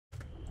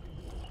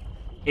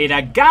Hey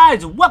there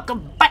guys,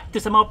 welcome back to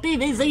some more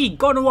PVZ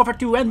Garden Warfare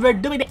 2 and we're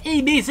doing the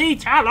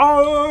ABC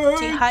challenge!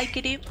 Say hi,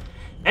 Kitty.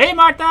 Hey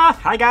Marta!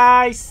 Hi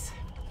guys!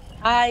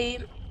 Hi.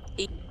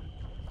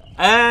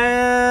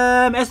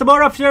 As the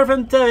more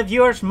observant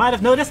viewers might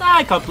have noticed,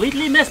 I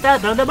completely missed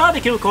out on the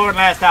barbecue corn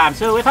last time.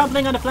 So if I'm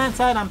playing on the flank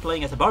side, I'm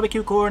playing as a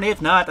barbecue corn.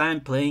 If not,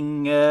 I'm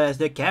playing as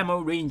the Camo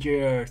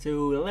Ranger.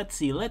 So let's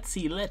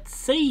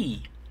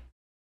see.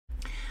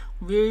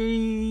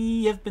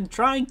 We have been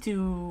trying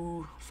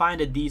to find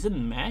a decent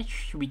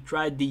match. We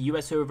tried the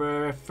US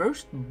server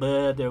first,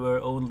 but there were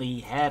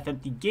only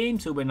half-empty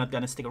games, so we're not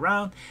gonna stick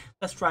around.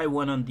 Let's try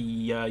one on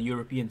the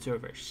European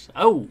servers.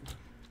 Oh,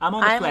 I'm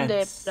on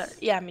the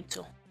yeah, me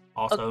too.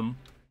 Awesome.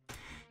 Okay.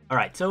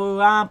 Alright,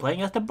 so I'm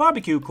playing as the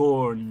barbecue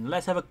corn.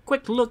 Let's have a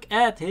quick look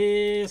at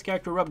his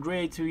character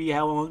upgrade, see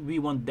how we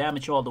want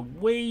damage all the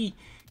way.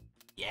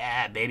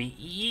 Yeah, baby.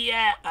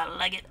 Yeah, I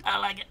like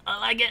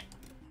it.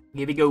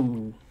 Here we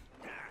go.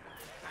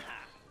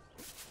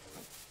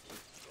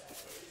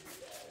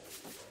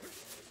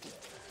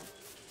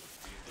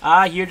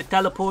 I hear the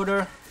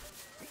teleporter.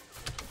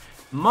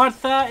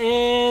 Martha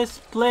is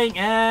playing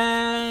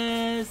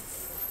as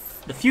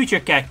the future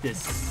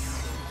cactus.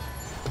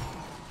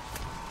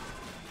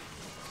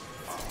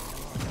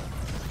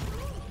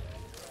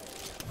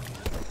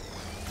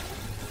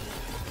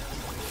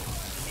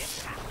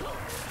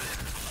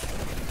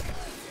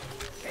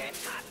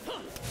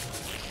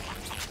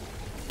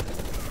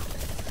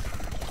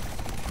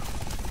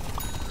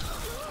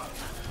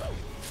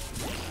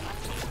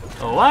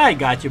 Oh, I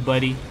got you,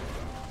 buddy.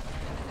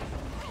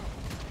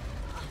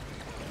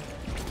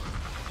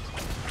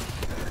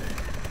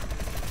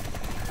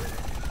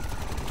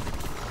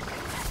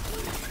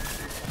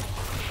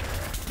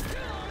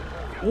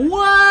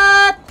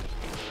 What?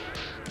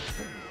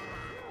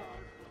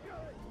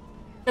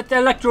 That the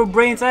electro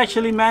brains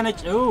actually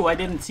managed. Oh, I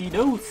didn't see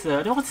those.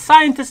 There was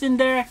scientists in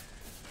there.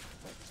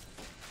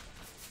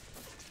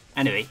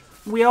 Anyway,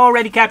 we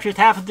already captured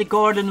half of the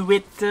garden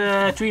with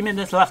 3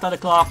 minutes left on the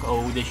clock.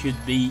 Oh, this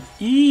should be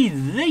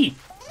easy.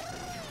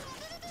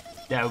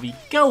 There we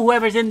go.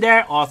 Whoever's in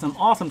there,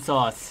 awesome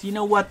sauce. You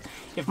know what?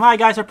 If my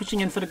guys are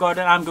pushing in for the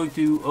garden, I'm going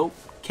to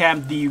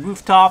camp the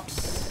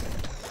rooftops.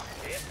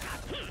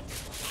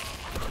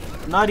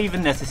 Not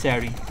even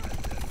necessary.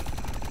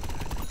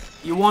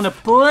 You wanna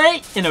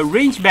play in a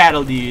range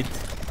battle, dude?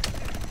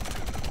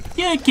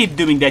 Yeah, keep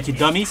doing that, you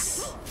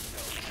dummies.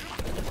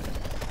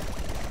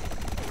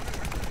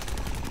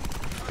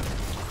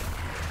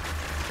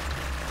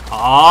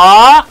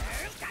 Ah!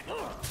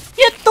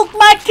 You took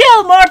my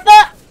kill,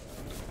 Martha!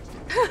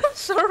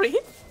 Sorry.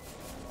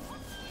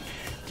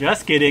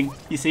 Just kidding.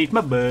 You saved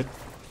my butt.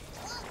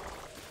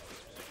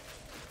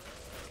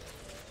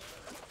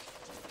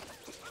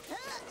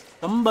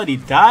 Somebody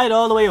died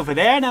all the way over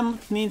there.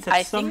 That means that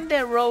I think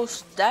the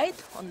rose died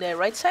on the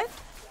right side.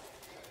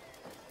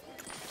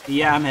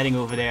 Yeah, I'm heading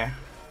over there.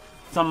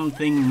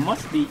 Something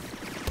must be.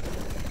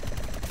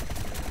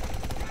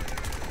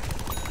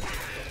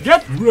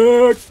 Get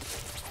wrecked!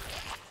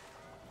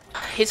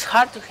 It's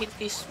hard to hit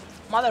these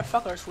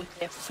motherfuckers with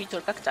the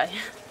feature cacti.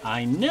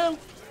 I know.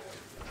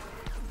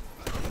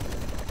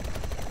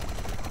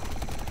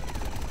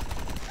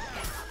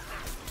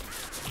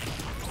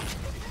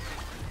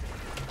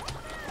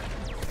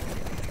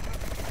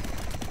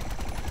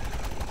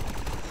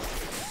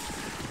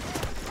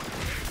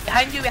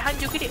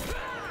 Behind you, Kitty.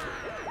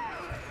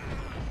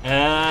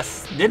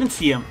 Didn't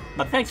see him,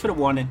 but thanks for the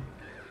warning.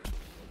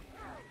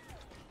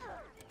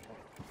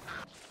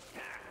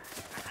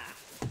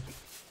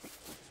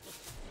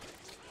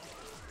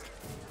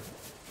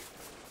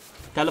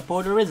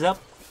 Teleporter is up.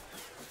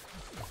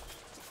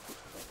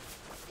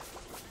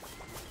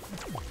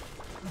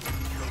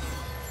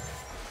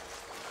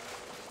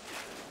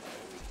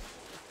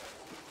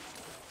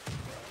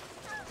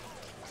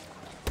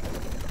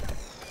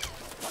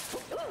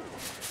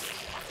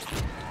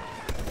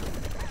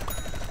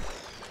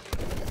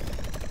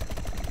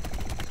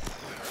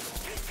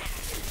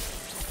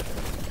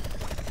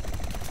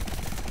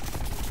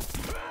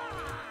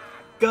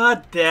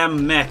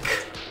 Goddamn mech.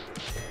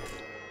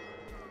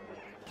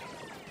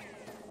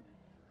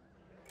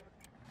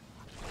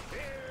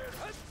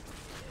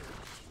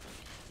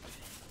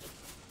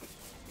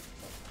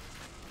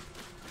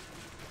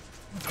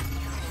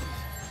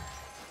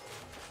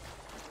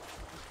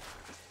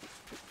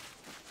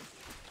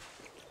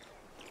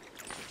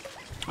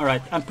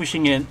 Alright, I'm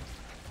pushing in.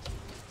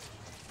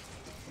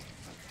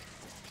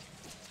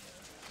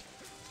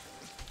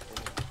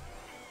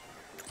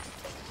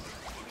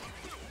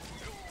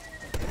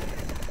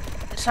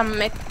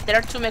 There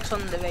are 2 mechs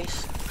on the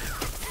base.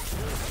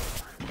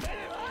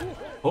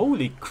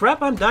 Holy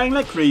crap, I'm dying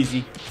like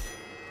crazy.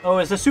 Oh,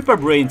 it's the super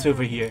brains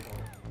over here.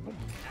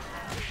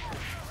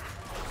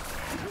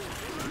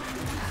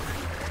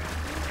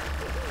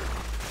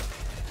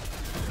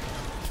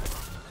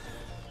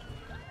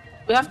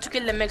 We have to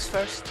kill the mechs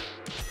first.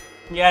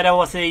 Yeah, that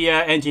was a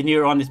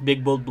engineer on this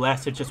big bolt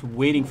blaster just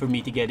waiting for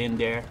me to get in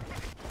there.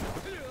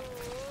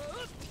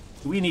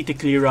 We need to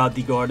clear out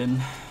the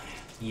garden.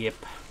 Yep.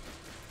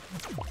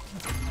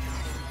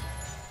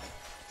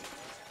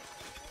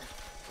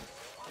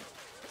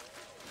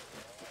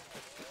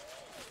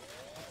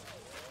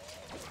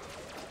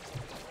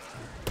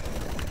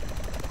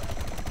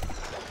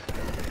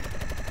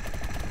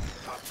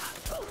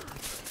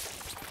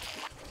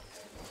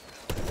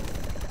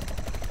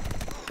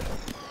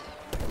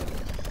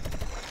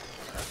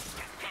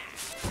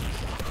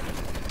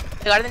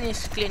 The garden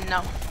is clean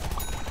now.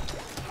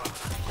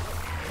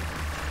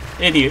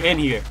 In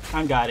here.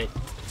 I got it.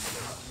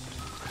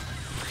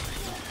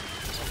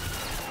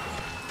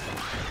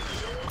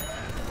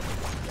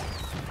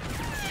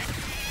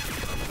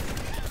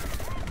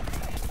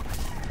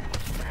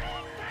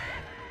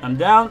 I'm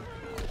down.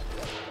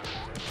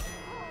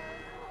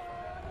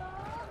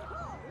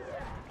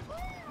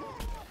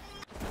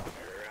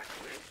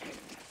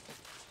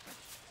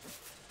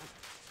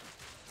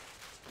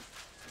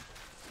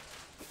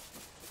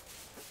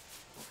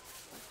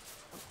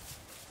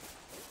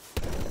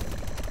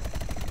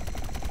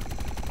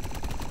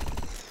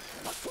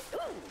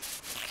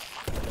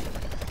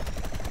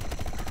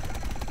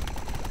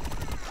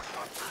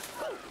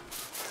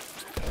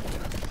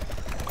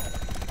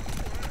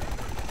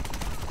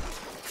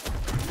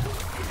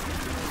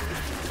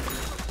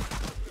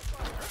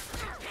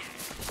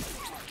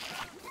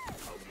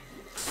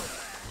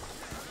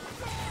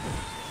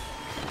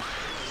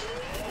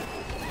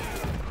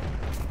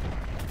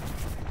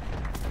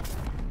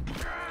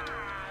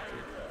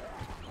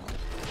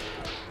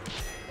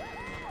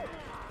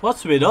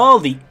 What's with all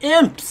the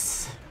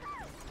imps?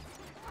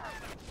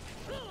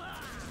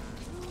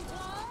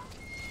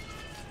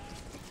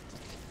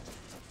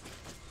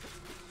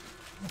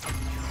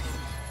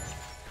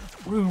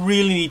 We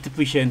really need to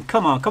push in.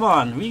 Come on, come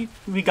on.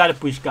 We gotta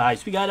push,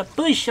 guys. We gotta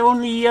push.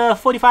 Only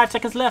 45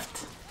 seconds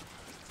left.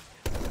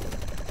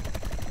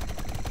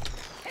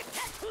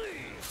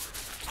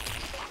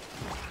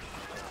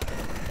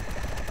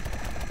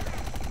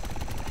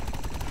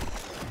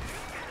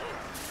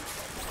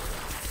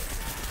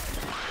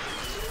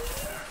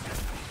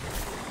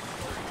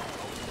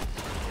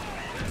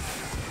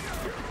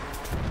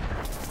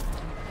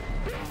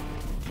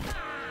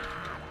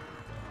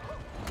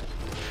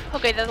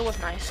 Okay, that was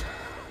nice.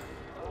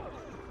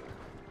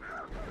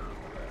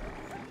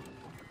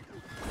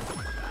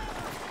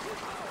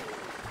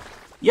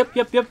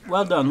 Yep.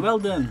 Well done, well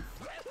done.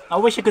 I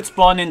wish I could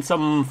spawn in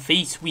some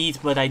face weeds,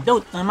 but I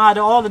don't. I'm out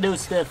of all of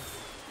those stuff.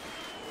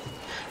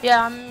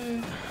 Yeah,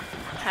 I'm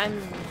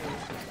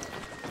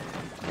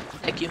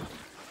like you.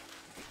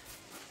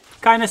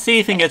 Kinda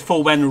saving it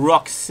for when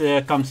Rocks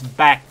comes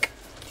back.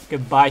 You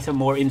can buy some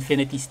more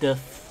Infinity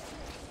stuff.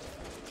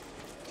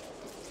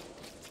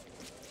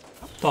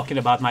 Talking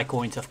about my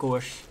coins, of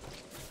course.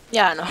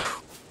 Yeah, I know.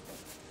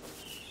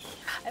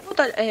 I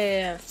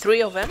bought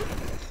 3 of them,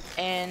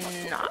 and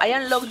I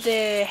unlocked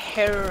the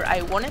hair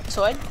I wanted,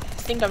 so I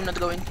think I'm not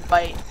going to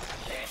buy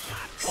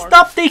more.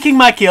 Stop taking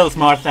my kills,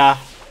 Martha!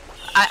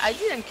 I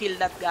didn't kill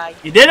that guy.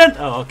 You didn't?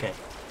 Oh, okay.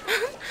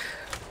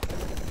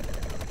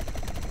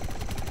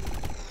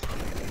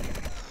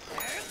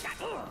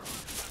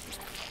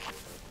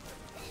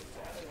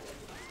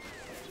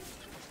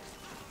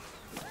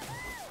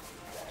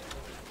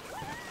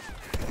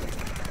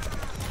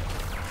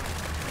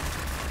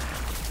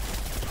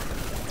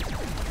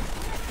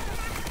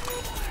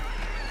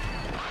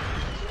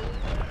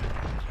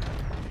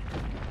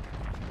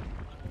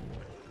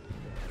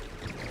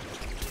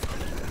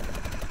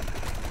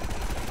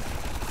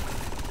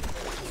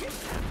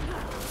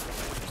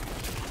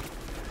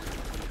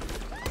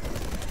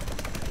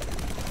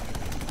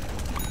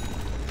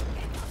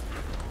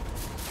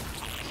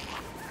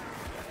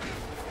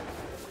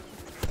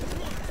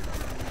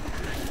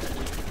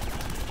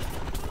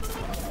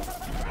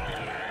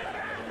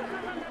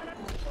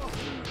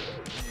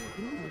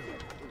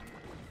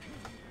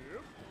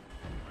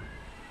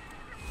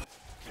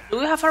 Do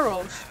we have a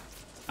rose?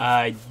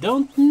 I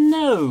don't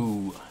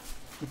know.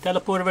 The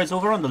teleporter is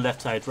over on the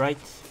left side, right?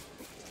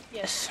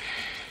 Yes.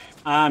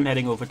 I'm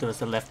heading over towards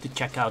the left to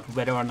check out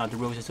whether or not the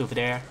rose is over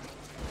there.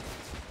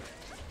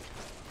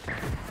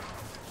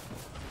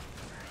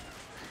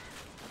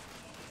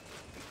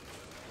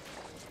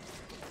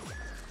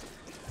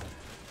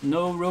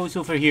 No rose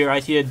over here.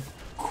 I see a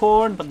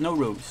corn, but no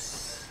rose.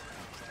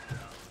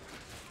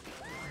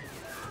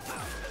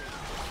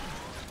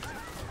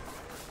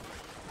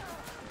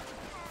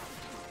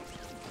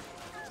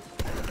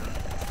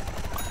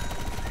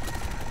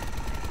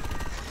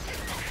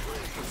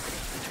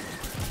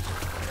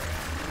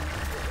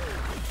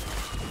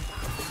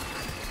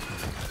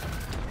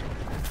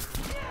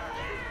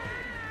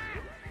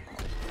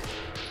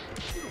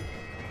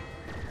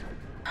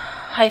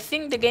 I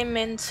think the game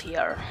ends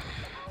here.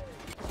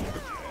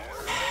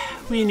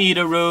 We need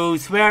a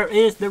rose. Where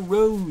is the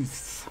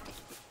rose?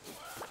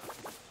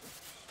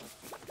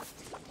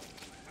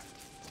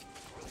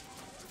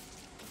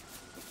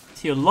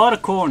 See a lot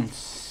of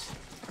corns.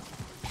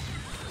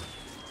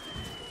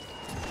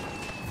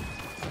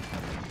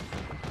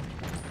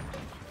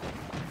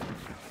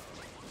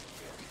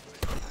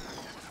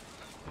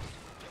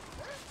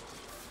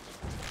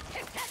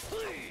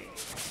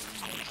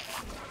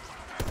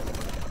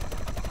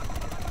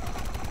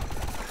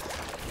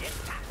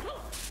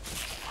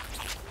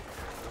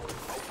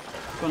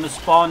 Gonna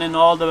spawn in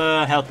all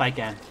the help I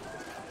can.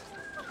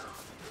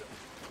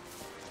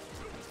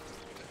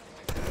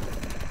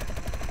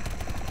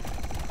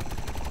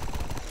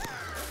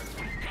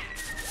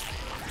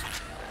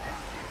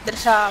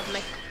 There's a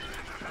mech.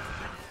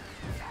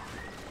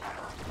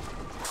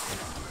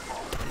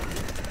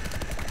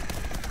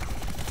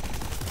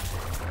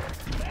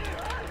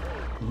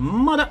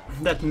 Mother,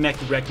 that mech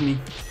wrecked me.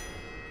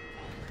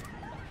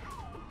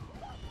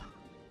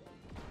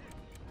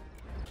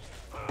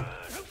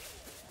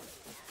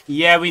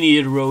 Yeah, we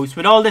need a rose.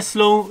 With all the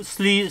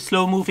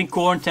slow moving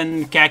corns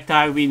and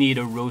cacti, we need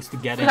a rose to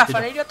get We into have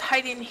an idiot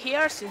hiding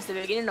here since the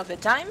beginning of the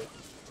time.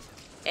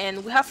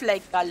 And we have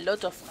like a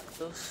lot of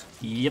cactus.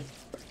 Yep.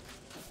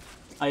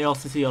 I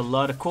also see a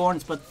lot of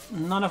corns, but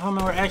none of them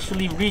are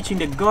actually reaching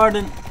the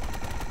garden.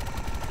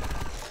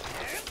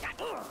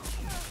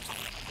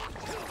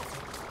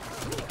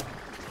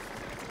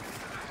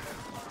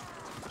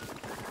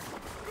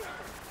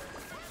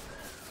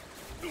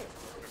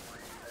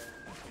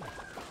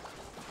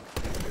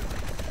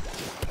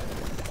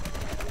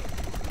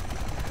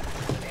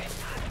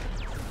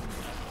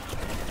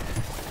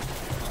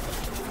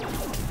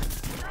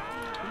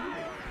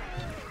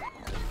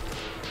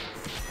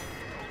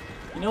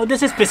 You know,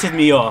 this is pissing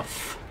me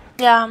off.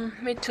 Yeah,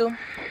 me too.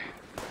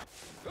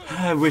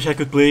 I wish I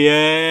could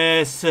play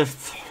as a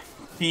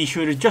pea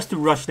shooter just to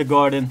rush the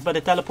garden, but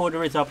the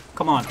teleporter is up.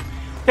 Come on.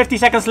 50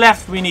 seconds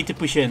left, we need to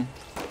push in.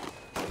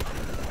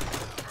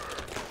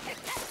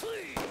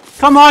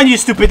 Come on, you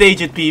stupid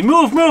Agent P.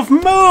 Move, move,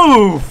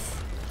 move!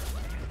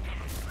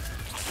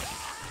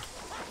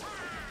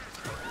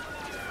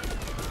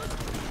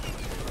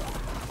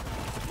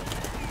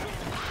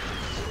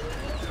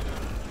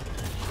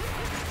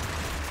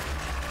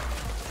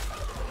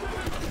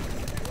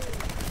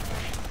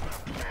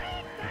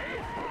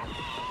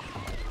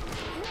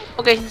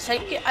 Okay, since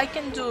I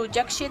can do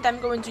jack shit, I'm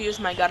going to use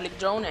my garlic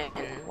drone and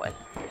well.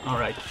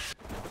 Alright.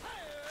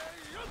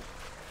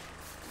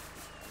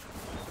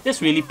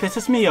 This really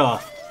pisses me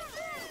off.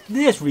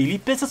 This really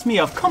pisses me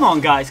off. Come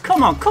on, guys.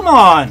 Come on, come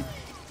on.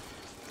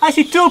 I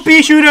see 2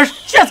 pea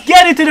shooters. Just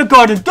get into the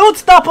garden. Don't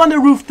stop on the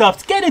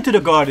rooftops. Get into the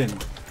garden.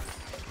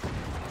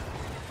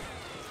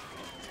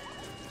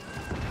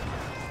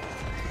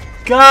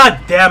 God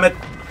damn it.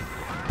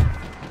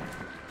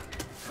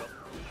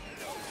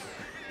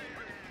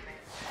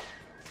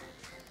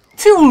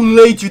 Too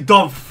late, you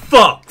dumb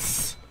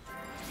fucks!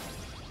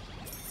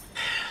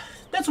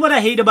 That's what I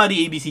hate about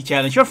the ABC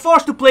challenge. You're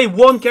forced to play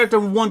one character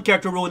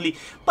only,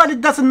 but it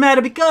doesn't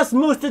matter because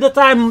most of the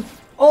time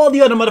all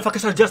the other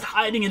motherfuckers are just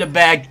hiding in the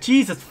bag.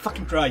 Jesus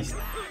fucking Christ.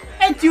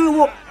 And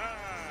you...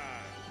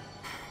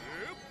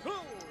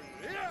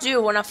 Do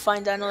you wanna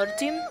find another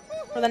team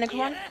for the next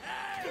one?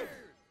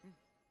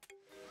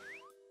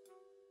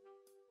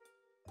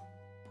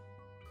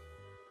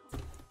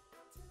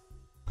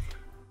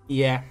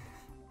 Yeah.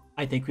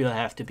 I think we'll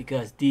have to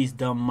because these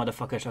dumb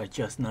motherfuckers are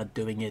just not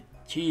doing it.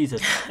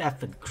 Jesus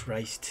effing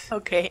Christ.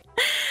 Okay.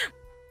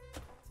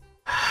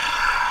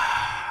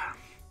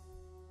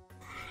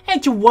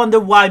 And you wonder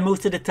why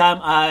most of the time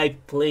I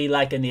play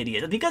like an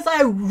idiot. Because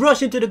I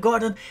rush into the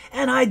garden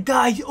and I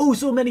die oh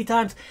so many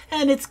times.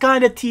 And it's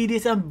kind of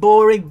tedious and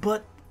boring,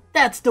 but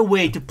that's the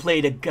way to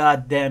play the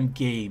goddamn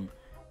game.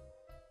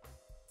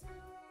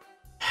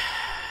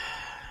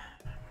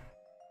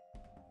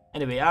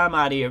 Anyway, I'm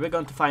out of here. We're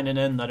going to find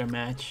another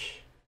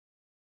match.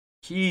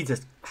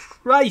 Jesus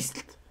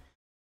Christ!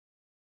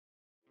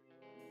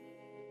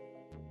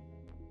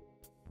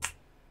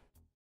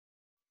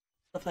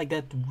 Stuff like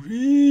that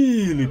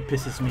really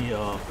pisses me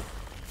off.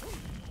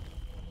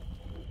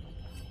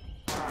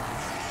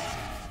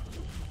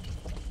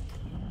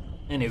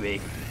 Anyway,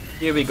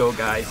 here we go,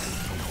 guys.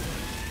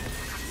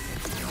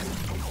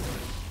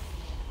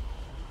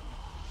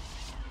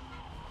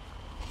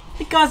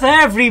 Because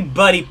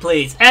everybody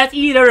plays as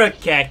either a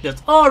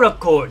cactus or a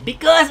cord.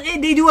 Because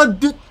they do a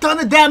ton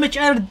of damage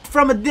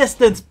from a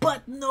distance.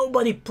 But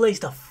nobody plays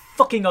the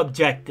fucking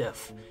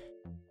objective.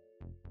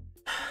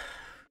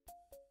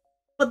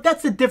 But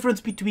that's the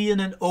difference between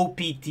an OP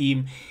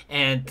team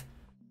and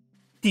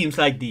teams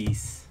like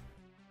these.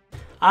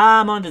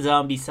 I'm on the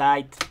zombie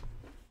side.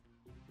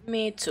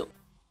 Me too.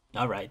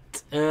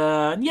 Alright.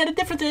 Yeah, the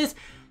difference is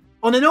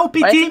on an OP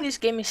but I team... think this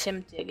game is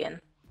empty again.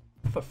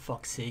 For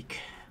fuck's sake.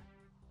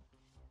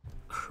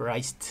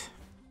 Christ.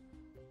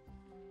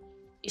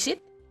 Is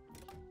it?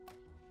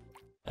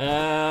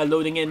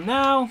 Loading in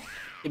now.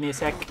 Give me a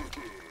sec.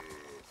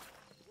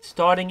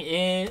 Starting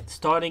in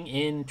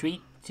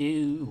 3,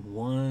 2,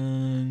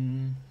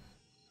 1.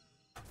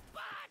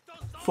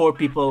 4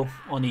 people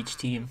on each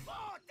team.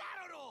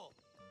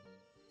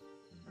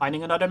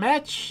 Finding another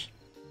match?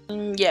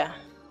 Yeah.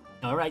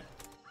 Alright.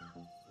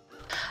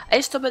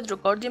 I stopped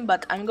recording,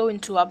 but I'm going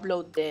to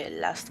upload the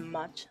last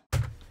match.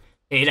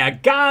 Hey there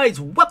guys,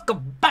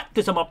 welcome back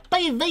to some more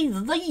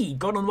PVZ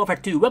Garden Warfare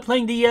 2. We're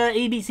playing the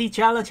ABC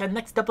challenge, and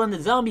next up on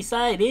the zombie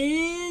side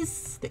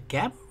is the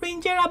Camo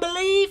Ranger, I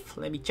believe.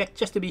 Let me check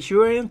just to be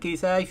sure in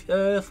case I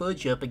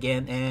fudge up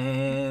again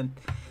and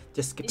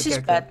just skip This the is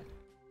character. bad.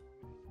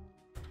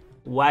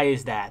 Why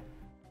is that?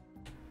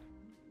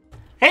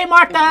 Hey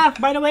Marta,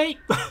 by the way!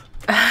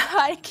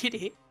 Hi,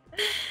 kitty.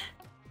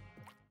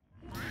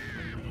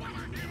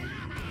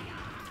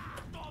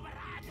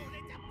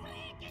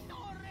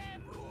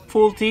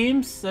 Full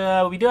teams.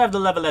 We do have the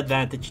level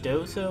advantage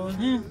though, so...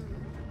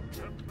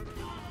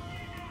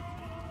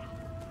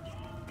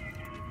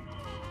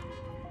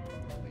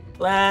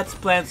 Let's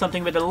plant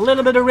something with a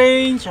little bit of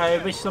range. I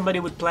wish somebody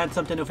would plant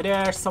something over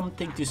there.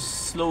 Something to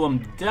slow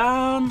them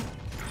down.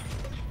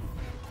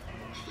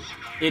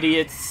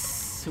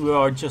 Idiots who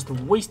are just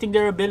wasting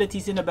their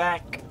abilities in the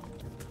back.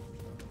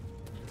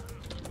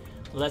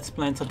 Let's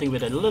plant something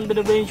with a little bit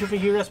of range over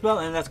here as well.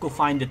 And let's go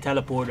find the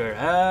teleporter.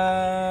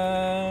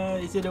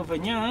 Is it over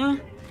here?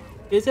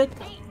 Is it?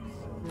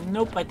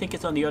 Nope, I think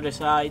it's on the other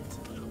side.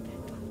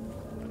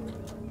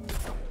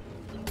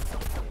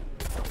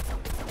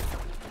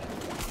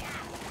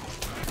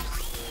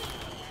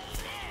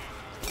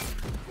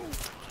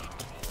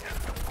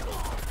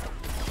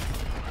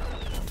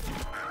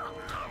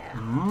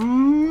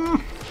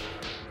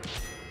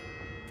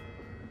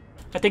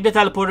 I think the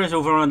teleporter is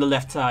over on the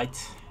left side.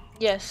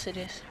 Yes, it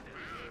is.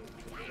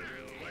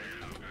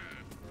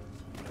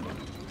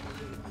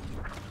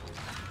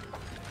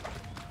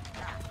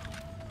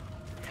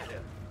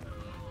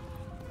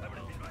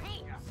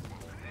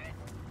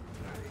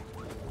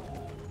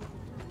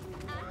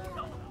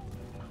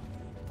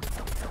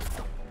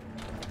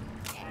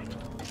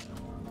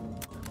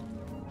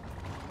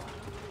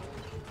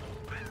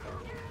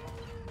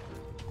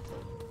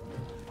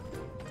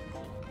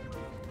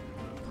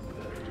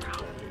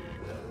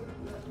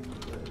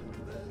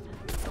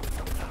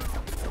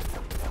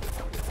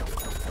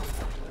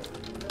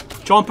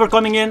 Chomper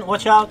coming in,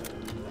 watch out.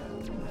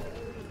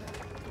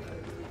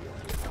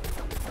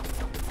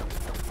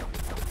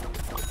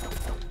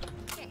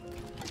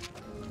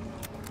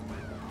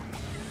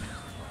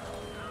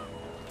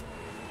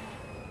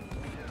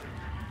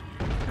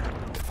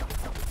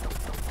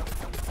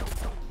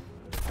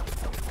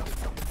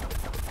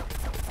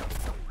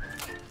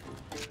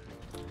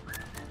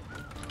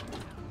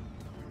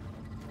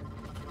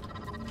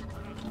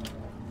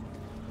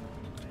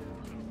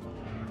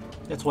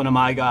 That's one of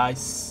my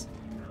guys.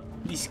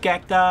 These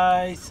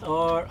cacti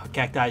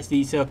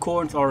these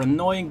corns are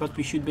annoying, but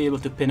we should be able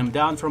to pin them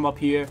down from up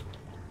here.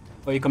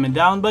 Are you coming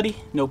down, buddy?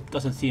 Nope,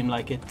 doesn't seem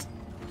like it.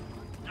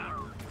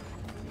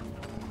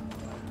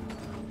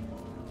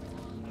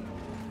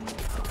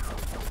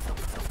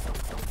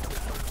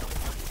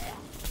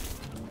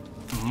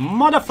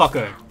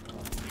 Motherfucker!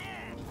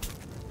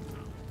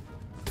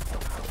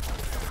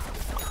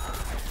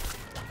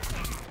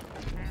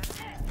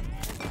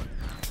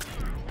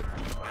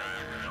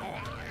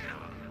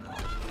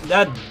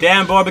 That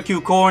damn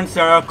barbecue corns,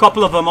 there are a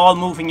couple of them all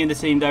moving in the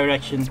same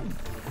direction.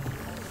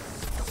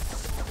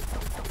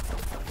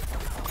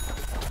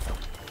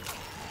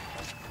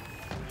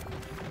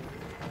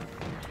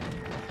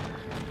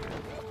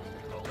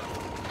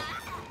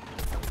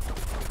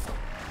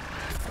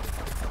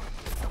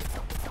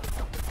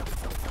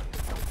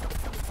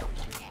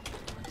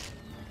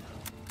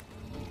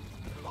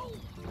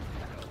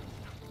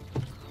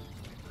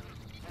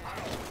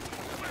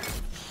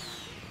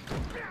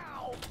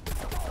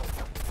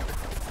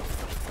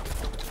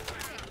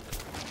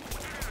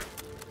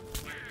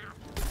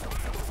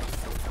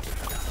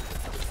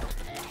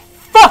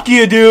 Fuck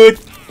you, dude!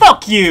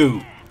 Fuck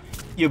you!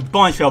 You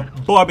bunch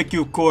of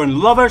barbecue corn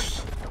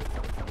lovers!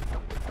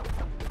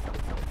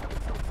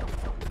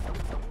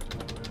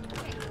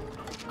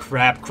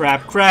 Crap,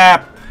 crap,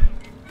 crap!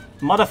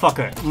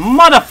 Motherfucker!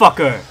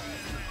 Motherfucker!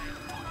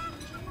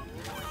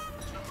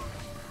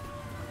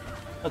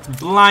 Let's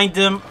blind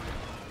them.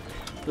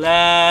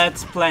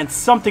 Let's plant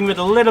something with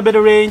a little bit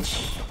of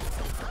range.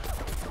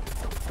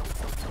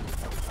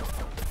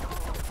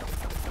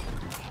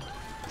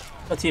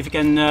 Let's see if we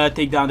can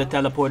take down the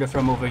teleporter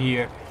from over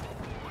here.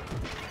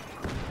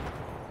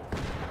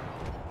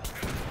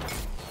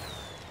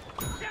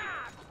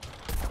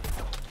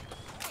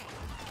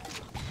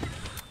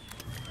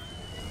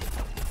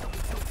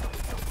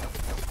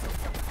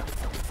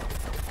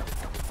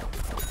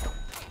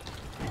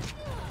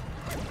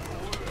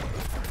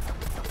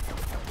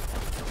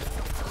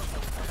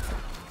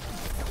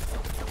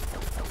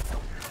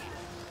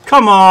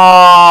 Come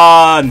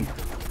on!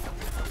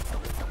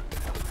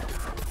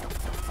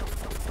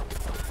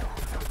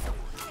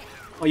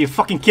 Are you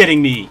fucking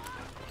kidding me?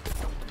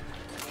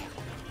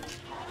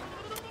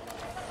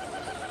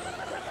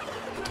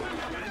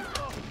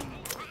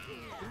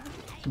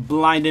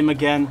 Blind him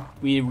again.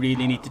 We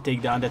really need to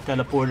take down that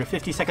teleporter.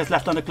 50 seconds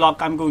left on the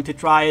clock. I'm going to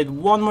try it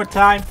one more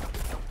time.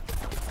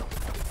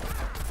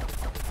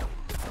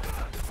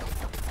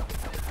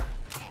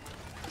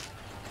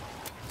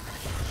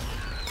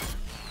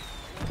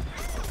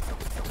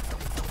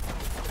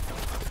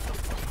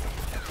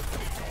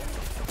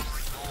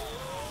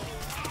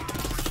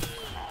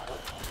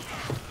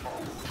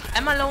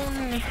 I'm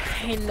alone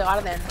in the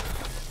garden.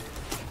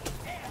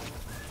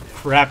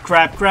 Crap,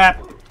 crap, crap.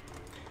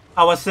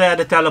 I was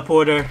the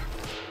teleporter.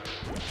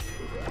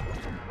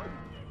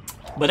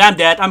 But I'm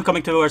dead. I'm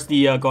coming towards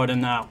the garden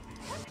now.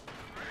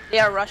 They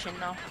are rushing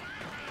now.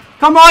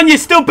 Come on, you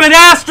stupid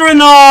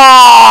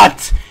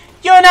astronaut!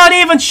 You're not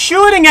even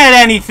shooting at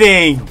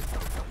anything!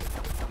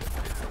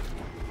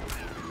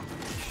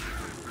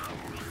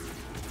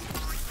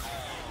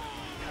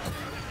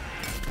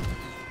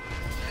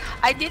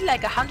 I did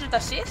like 100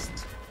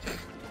 assists.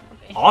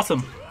 Okay.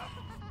 Awesome.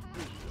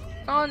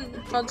 No,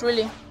 not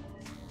really.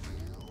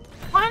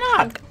 Why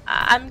not?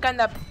 I'm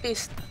kinda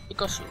pissed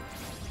because...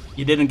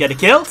 You didn't get the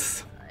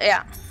kills?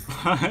 Yeah.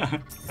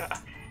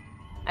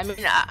 I mean,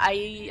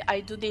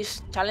 I do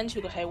this challenge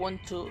because I want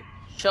to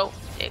show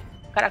the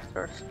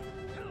characters.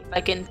 If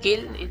I can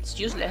kill, it's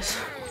useless.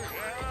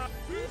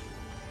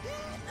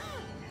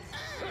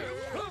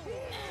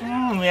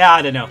 Yeah,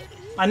 I don't know.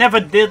 I never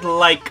did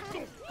like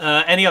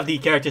any of the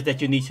characters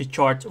that you need to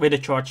charge with a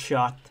charge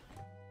shot.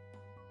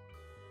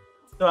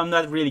 So I'm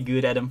not really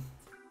good at them.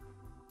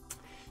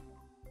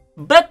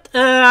 But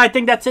I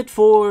think that's it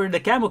for the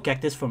camo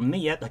cactus from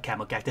me. The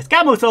camo cactus,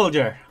 camo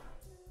soldier.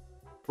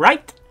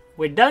 Right?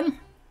 We're done?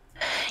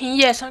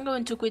 Yes, I'm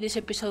going to quit this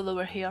episode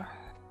over here.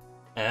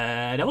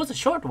 That was a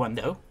short one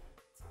though.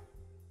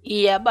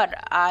 Yeah, but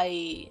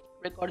I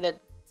recorded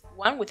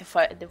one with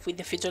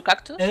the feature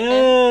cactus.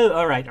 Oh,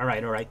 alright.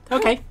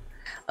 Okay.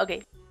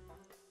 Okay.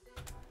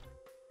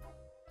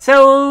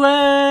 So,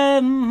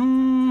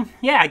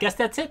 yeah, I guess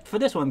that's it for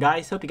this one,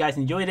 guys. Hope you guys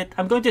enjoyed it.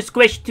 I'm going to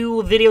squish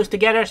 2 videos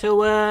together,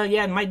 so,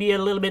 yeah, it might be a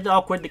little bit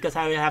awkward because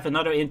I have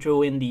another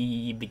intro in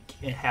the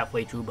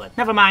halfway through, but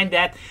never mind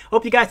that.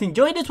 Hope you guys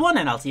enjoyed this one,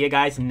 and I'll see you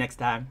guys next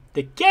time.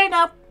 Take care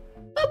now.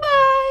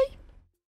 Bye-bye.